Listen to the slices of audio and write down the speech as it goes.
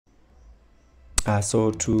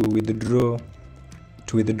So to withdraw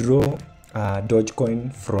DOGE coin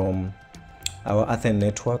from our Athene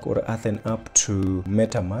network or Athene app to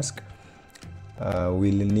Metamask,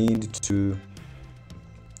 we'll need to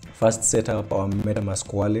first set up our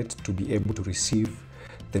Metamask wallet to be able to receive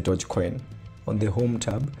the DOGE coin. On the home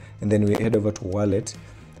tab, and then we head over to wallet,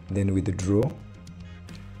 then withdraw.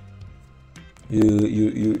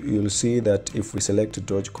 You'll see that if we select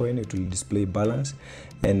DOGE coin, it will display balance,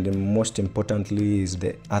 and most importantly is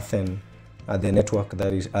the Athene, the network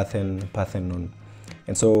that is Athene Parthenon.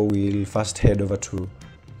 And so we'll first head over to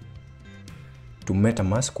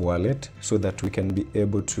Metamask wallet so that we can be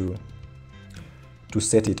able to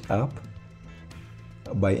set it up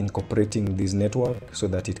by incorporating this network so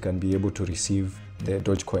that it can be able to receive the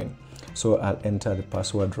DOGE coin. So I'll enter the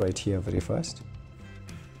password right here very fast.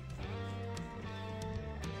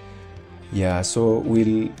 Yeah, so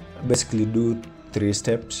we'll basically do 3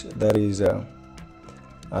 steps. That is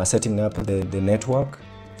setting up the network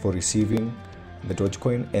for receiving the DOGE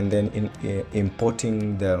coin, and then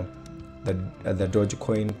importing the DOGE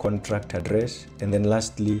coin contract address, and then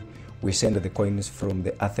lastly we send the coins from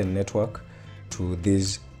the Athene network to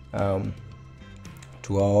this to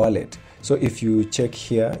our wallet. So if you check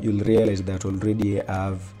here, you'll realize that already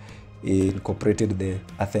I've incorporated the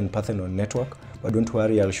Athene Parthenon network, but don't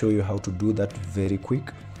worry, I'll show you how to do that very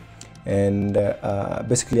quick. And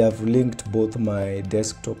basically I've linked both my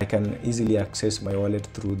desktop. I can easily access my wallet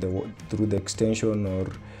through the extension, or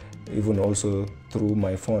even also through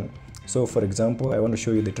my phone. So for example, I want to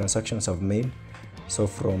show you the transactions I've made. So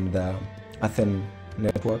from the Athene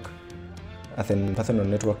network, Athene Parthenon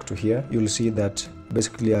network to here, you'll see that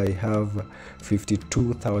basically I have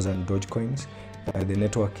 52,000 DOGE coins. The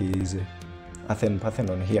network is Athene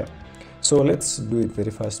Parthenon here. So let's do it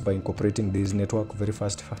very fast by incorporating this network very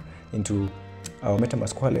fast into our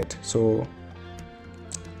Metamask wallet. So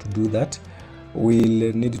to do that,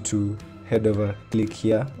 we'll need to head over, click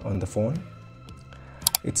here on the phone.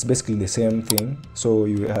 It's basically the same thing. So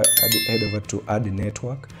you head over to add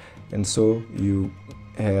network, and so you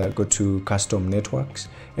go to custom networks,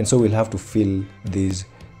 and so we'll have to fill these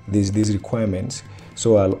requirements.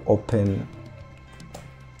 So I'll open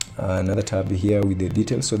another tab here with the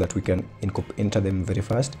details so that we can enter them very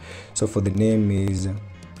fast. So for the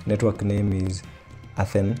network name is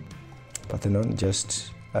Athene Parthenon.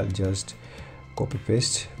 I'll just copy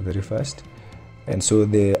paste very fast. And so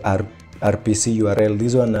the RPC URL,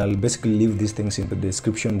 this one, I'll basically leave these things in the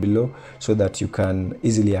description below so that you can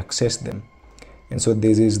easily access them. And so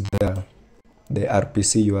this is the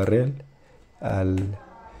RPC URL. I'll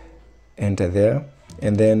enter there,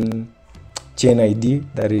 and then chain ID,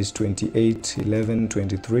 that is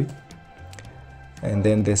 281123, and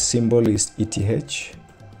then the symbol is ETH,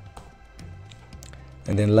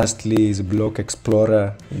 and then lastly is block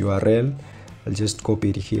explorer URL. I'll just copy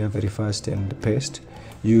it here very fast and paste.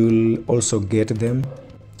 You'll also get them,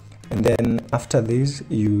 and then after this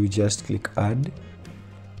you just click add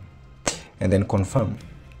and then confirm,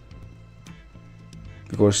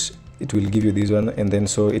 because it will give you this one. And then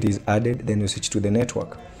so it is added, then you switch to the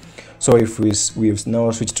network. So if we've now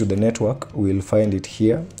switched to the network, we'll find it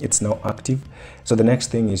here. It's now active. So the next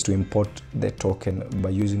thing is to import the token by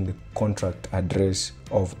using the contract address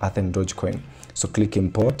of Athene DOGE coin. So click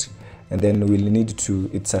import, and then we'll need to,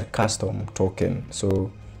 it's a custom token.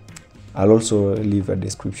 So I'll also leave a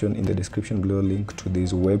description in the description below, link to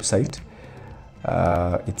this website.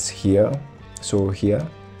 It's here. So here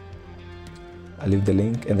I'll leave the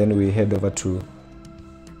link, and then we head over to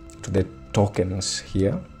the tokens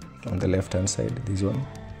here on the left hand side, this one,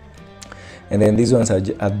 and then these ones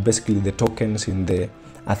are basically the tokens in the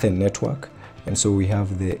Athene network. And so we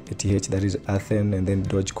have the ETH, that is Athene, and then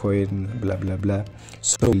DOGE coin, blah blah blah.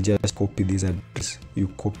 So we'll just copy this address. You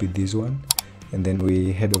copy this one, and then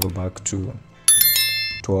we head over back to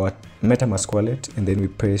our Metamask wallet, and then we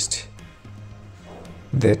paste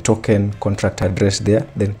the token contract address there,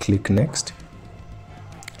 then click next,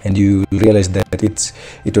 and you realize that it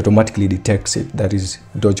automatically detects it, that is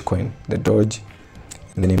DOGE coin, the DOGE,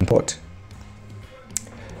 and then import.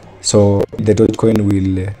 So the DOGE coin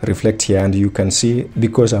will reflect here, and you can see,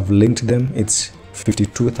 because I've linked them, it's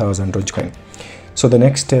 52,000 DOGE coin. So the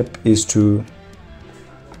next step is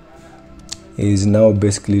now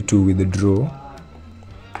basically to withdraw.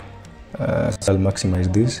 So I'll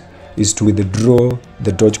maximize this, is to withdraw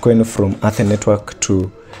the DOGE coin from Athene network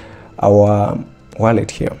to our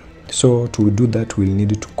wallet here. So to do that, we'll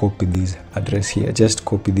need to copy this address here. Just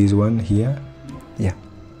copy this one here. Yeah,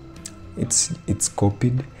 it's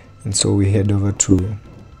copied. And so we head over to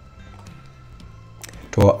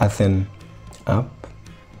our Athene app,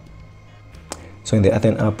 So in the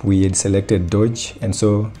Athene app we had selected Doge, and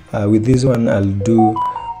so with this one I'll do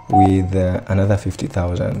with another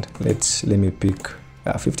 50,000. Let me pick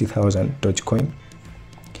 50,000 Doge coin.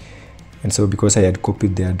 And so because I had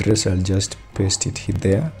copied the address, I'll just paste it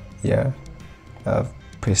there. Yeah, I've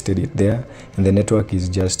pasted it there, and the network is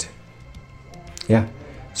just, yeah,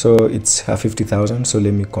 so it's 50,000. So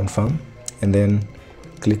let me confirm and then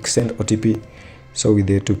click send OTP. So with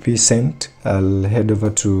the OTP sent, I'll head over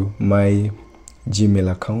to my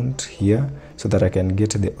Gmail account here so that I can get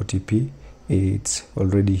the OTP. It's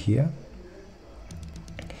already here.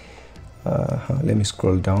 Let me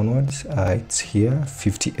scroll downwards. It's here,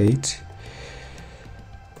 78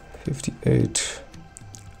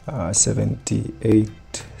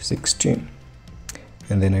 78 16,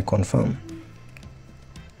 and then I confirm.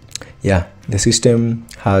 Yeah, the system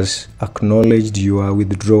has acknowledged your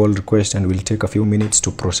withdrawal request and will take a few minutes to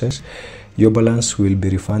process. Your balance will be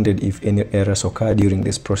refunded if any errors occur during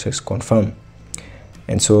this process. Confirm.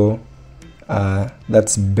 And so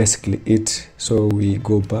that's basically it. So we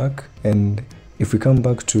go back, and if we come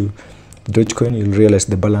back to Dogecoin, you'll realize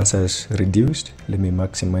the balance has reduced. Let me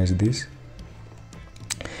maximize this.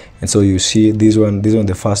 And so you see this one,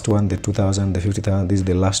 the first one, the 2,000, the 50,000. This is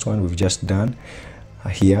the last one we've just done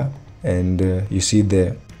here, and you see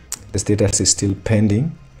the status is still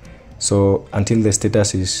pending. So until the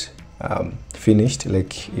status is finished,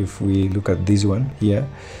 like if we look at this one here,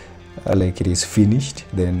 like it is finished,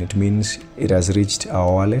 then it means it has reached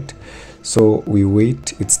our wallet. So we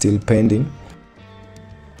wait, it's still pending.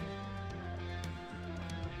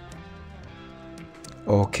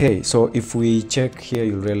 Okay, so if we check here,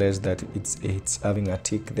 you'll realize that it's having a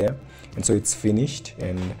tick there, and so it's finished.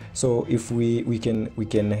 And so if we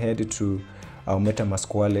can head to our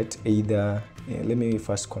Metamask wallet. Either let me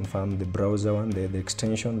first confirm the browser one, the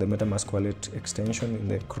extension, the Metamask wallet extension in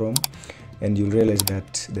the Chrome, and you'll realize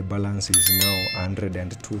that the balance is now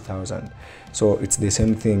 102,000. So it's the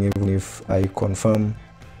same thing even if I confirm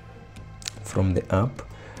from the app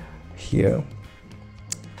here.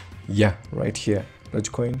 Yeah, right here,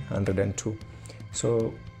 Dogecoin 102.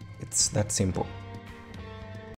 So it's that simple.